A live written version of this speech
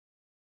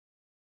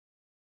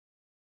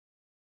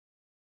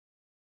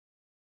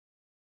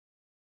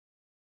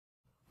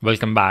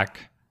Welcome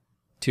back.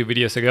 2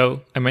 videos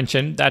ago, I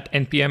mentioned that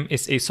NPM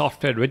is a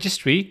software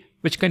registry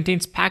which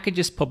contains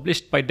packages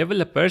published by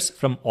developers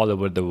from all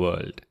over the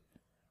world.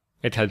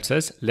 It helps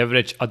us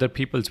leverage other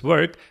people's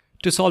work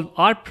to solve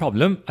our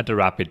problem at a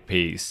rapid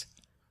pace.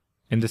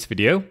 In this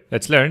video,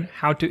 let's learn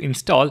how to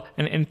install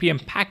an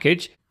NPM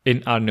package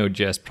in our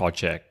Node.js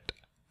project.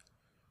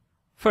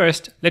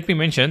 First, let me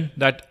mention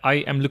that I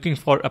am looking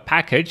for a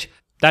package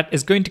that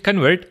is going to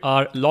convert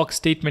our log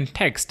statement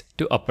text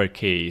to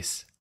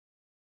uppercase.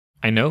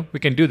 I know we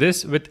can do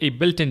this with a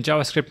built-in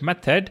JavaScript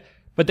method,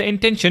 but the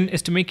intention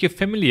is to make you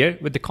familiar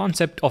with the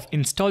concept of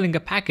installing a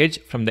package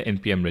from the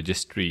NPM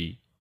registry.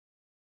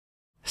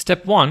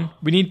 Step 1,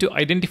 we need to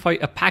identify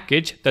a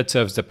package that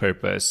serves the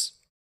purpose.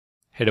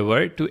 Head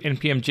over to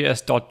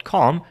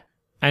npmjs.com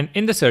and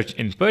in the search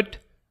input,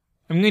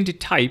 I'm going to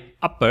type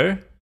upper,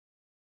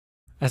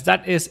 as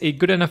that is a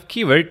good enough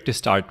keyword to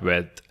start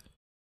with.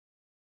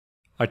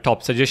 Our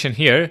top suggestion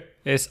here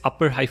is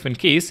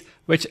upper-case,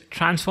 which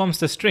transforms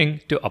the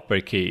string to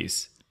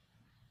uppercase.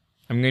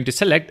 I'm going to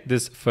select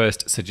this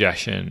first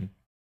suggestion.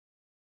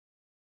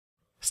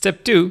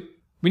 Step 2,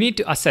 we need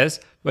to assess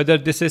whether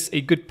this is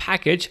a good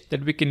package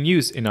that we can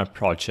use in our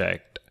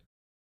project.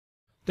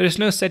 There is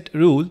no set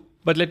rule,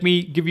 but let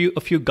me give you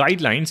a few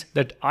guidelines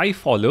that I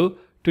follow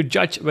to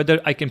judge whether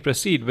I can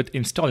proceed with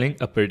installing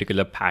a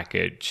particular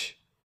package.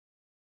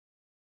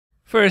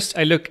 First,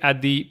 I look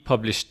at the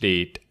publish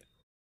date.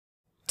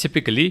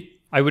 Typically,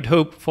 I would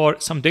hope for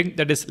something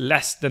that is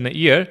less than a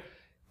year,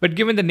 but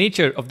given the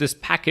nature of this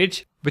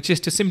package, which is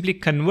to simply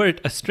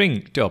convert a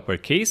string to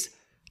uppercase,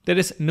 there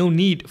is no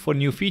need for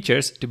new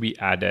features to be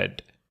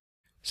added.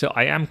 So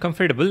I am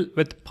comfortable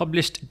with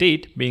published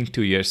date being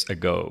 2 years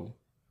ago.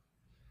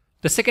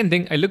 The second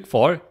thing I look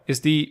for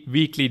is the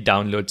weekly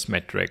downloads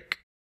metric.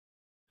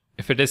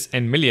 If it is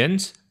in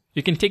millions,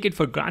 you can take it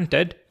for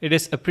granted it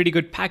is a pretty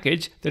good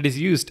package that is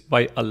used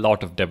by a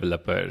lot of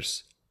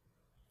developers.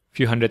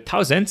 Few hundred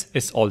thousands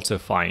is also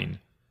fine.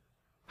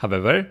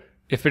 However,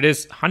 if it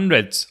is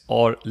hundreds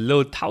or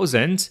low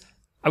thousands,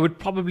 I would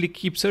probably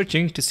keep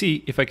searching to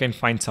see if I can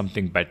find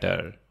something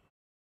better.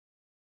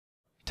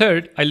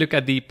 Third, I look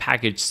at the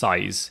package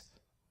size.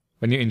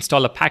 When you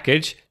install a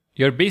package,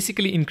 you're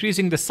basically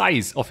increasing the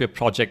size of your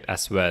project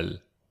as well.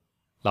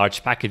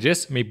 Large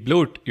packages may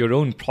bloat your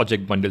own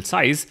project bundle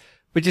size,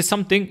 which is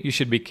something you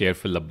should be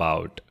careful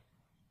about.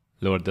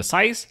 Lower the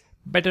size,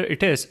 better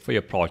it is for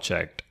your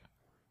project.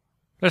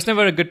 There's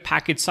never a good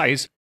package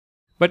size,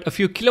 but a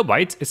few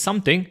kilobytes is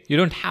something you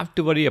don't have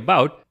to worry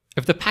about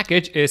if the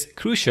package is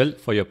crucial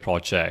for your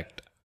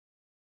project.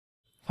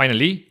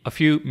 Finally, a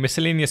few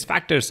miscellaneous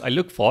factors I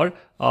look for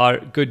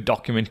are good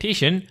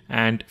documentation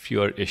and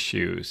fewer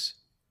issues.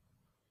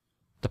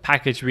 The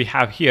package we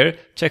have here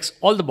checks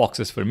all the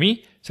boxes for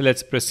me, so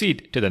let's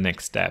proceed to the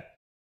next step.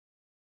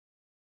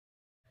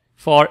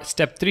 For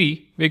step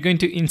 3, we're going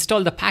to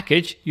install the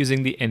package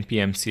using the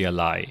npm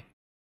CLI.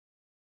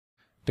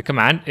 The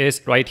command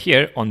is right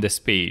here on this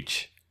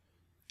page.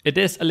 It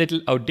is a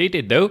little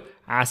outdated though,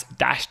 as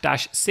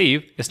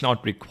 --save is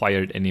not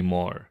required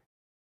anymore.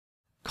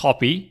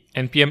 Copy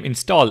npm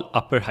install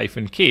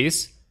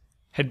upper-case,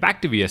 head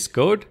back to VS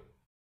Code,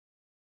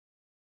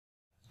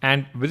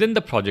 and within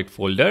the project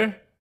folder,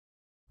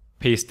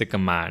 paste the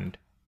command.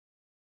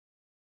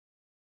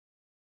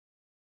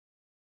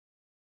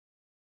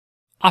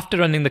 After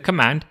running the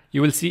command,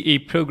 you will see a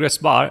progress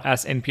bar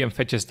as npm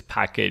fetches the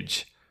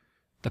package.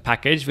 The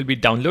package will be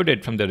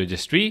downloaded from the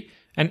registry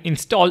and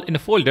installed in a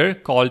folder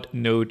called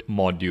Node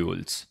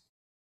Modules.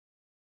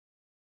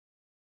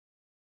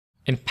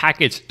 In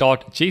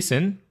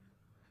package.json,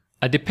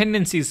 a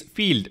dependencies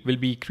field will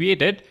be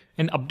created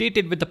and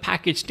updated with the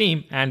package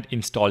name and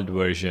installed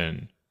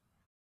version.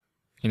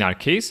 In our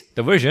case,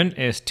 the version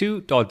is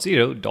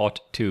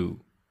 2.0.2.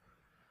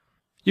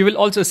 You will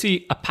also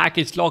see a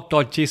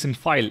package.log.json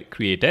file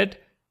created,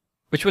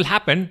 which will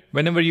happen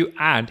whenever you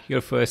add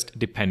your first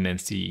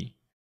dependency.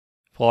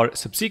 For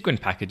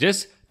subsequent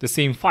packages, the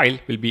same file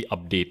will be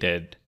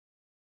updated.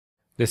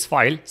 This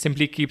file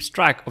simply keeps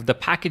track of the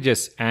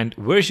packages and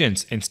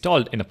versions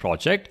installed in a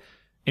project,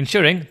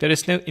 ensuring there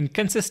is no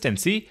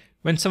inconsistency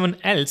when someone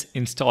else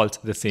installs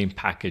the same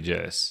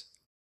packages.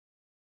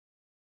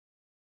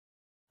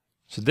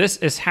 So this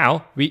is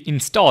how we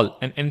install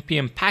an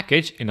npm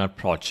package in our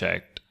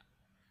project.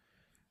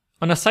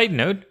 On a side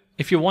note,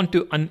 if you want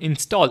to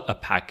uninstall a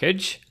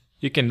package,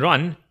 you can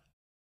run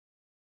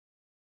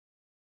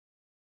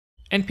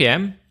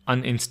npm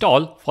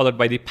uninstall followed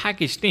by the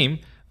package name,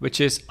 which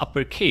is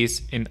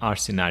uppercase in our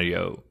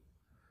scenario.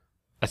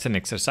 As an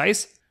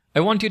exercise,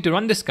 I want you to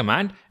run this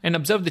command and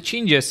observe the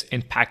changes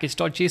in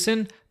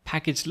package.json,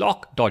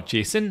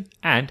 package.lock.json,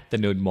 and the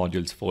Node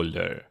Modules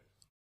folder.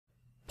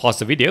 Pause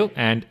the video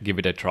and give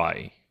it a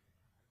try.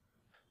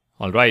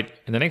 Alright,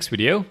 in the next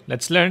video,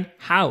 let's learn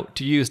how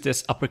to use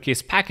this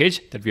uppercase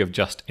package that we have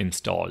just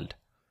installed.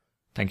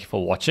 Thank you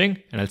for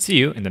watching, and I'll see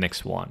you in the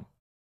next one.